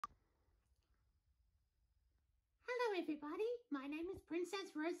everybody, my name is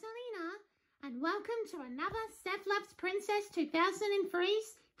Princess Rosalina and welcome to another Steph Loves Princess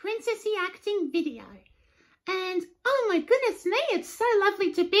 2003's Princessy Acting video. And oh my goodness me, it's so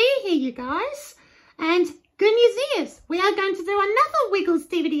lovely to be here, you guys. And good news is we are going to do another Wiggles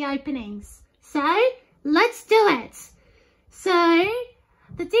DVD openings. So let's do it. So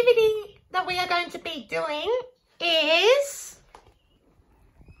the DVD that we are going to be doing is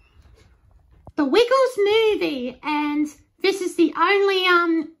the Wiggles movie, and this is the only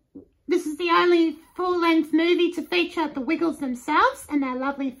full-length movie to feature the Wiggles themselves and their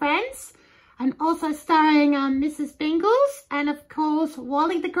lovely friends, and also starring Mrs. Bingles and of course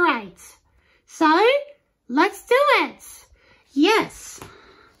Wally the Great. So let's do it. Yes,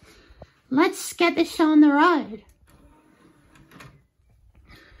 let's get this show on the road.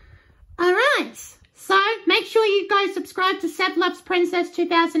 All right, so make sure you guys subscribe to Steph Loves Princess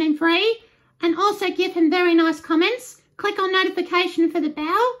 2003. And also give him very nice comments. Click on notification for the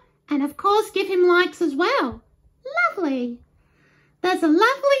bell. And of course, give him likes as well. Lovely. There's a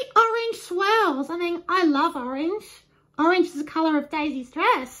lovely orange swirls. I mean, I love orange. Orange is the colour of Daisy's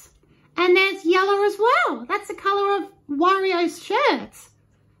dress. And there's yellow as well. That's the colour of Wario's shirt.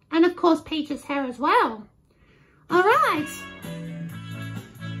 And of course, Peach's hair as well. All right.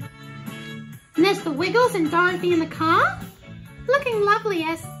 And there's the Wiggles and Dorothy in the car. Looking lovely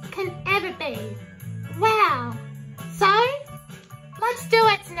as can ever be. Wow. So, let's do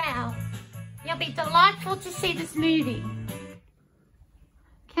it now. You'll be delightful to see this movie.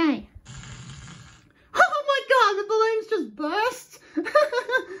 Okay. Oh my God, the balloons just burst.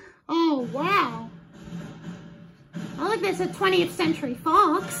 Oh, wow. Oh, look, there's a 20th Century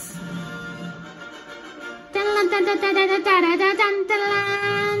Fox.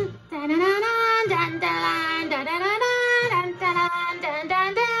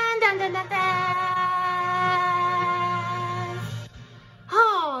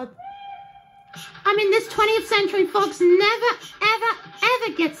 Oh, I mean, this 20th Century Fox never,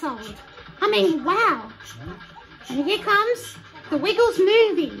 ever gets old. I mean, wow. And here comes the Wiggles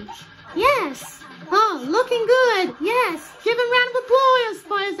movie. Yes. Oh, looking good. Yes. Give a round of applause,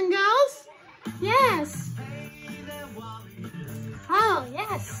 boys and girls. Yes. Oh,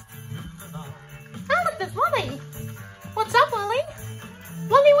 yes. Oh, look, there's Wally. What's up, Wally?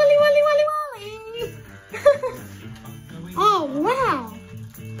 Wally, Wally, Wally, Wally, Wally. Oh, wow.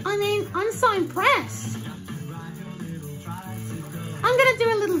 I mean, I'm so impressed. I'm going to do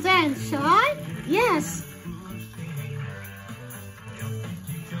a little dance, shall I? Yes.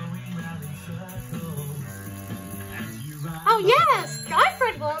 Oh, yes. Go for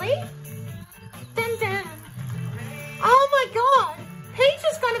it, Wally. Dun, dun. Oh, my God. Peach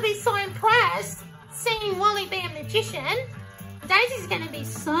is going to be so impressed seeing Wally be a magician. Daisy's going to be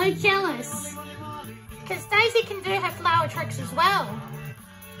so jealous because Daisy can do her flower tricks as well.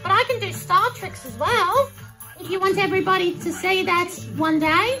 But I can do star tricks as well. If you want everybody to see that one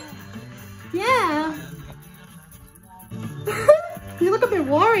day. Yeah. You look a bit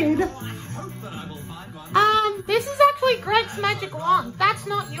worried. This is actually Greg's magic wand. That's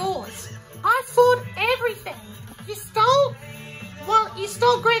not yours. I sold everything. You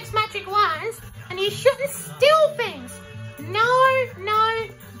stole Greg's magic wand, and you shouldn't steal things. No, no,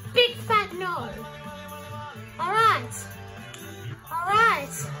 big fat no. All right.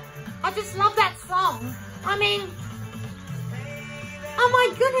 I just love that song. I mean, oh my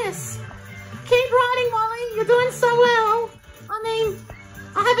goodness. Keep riding, Wally. You're doing so well. I mean,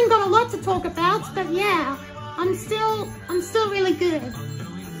 I haven't got a lot to talk about, but yeah, I'm still really good.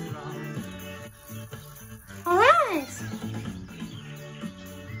 All right.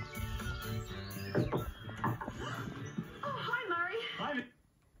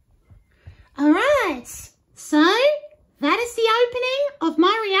 Alright, so that is the opening of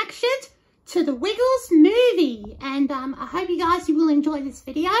my reaction to the Wiggles movie, and I hope you guys will enjoy this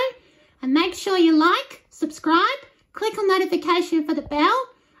video, and make sure you like, subscribe, click on notification for the bell,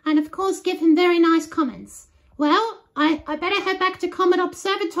 and of course give him very nice comments. Well, I better head back to Comet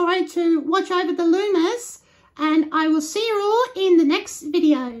Observatory to watch over the Lumas, and I will see you all in the next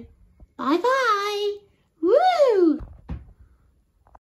video. Bye bye. Woo!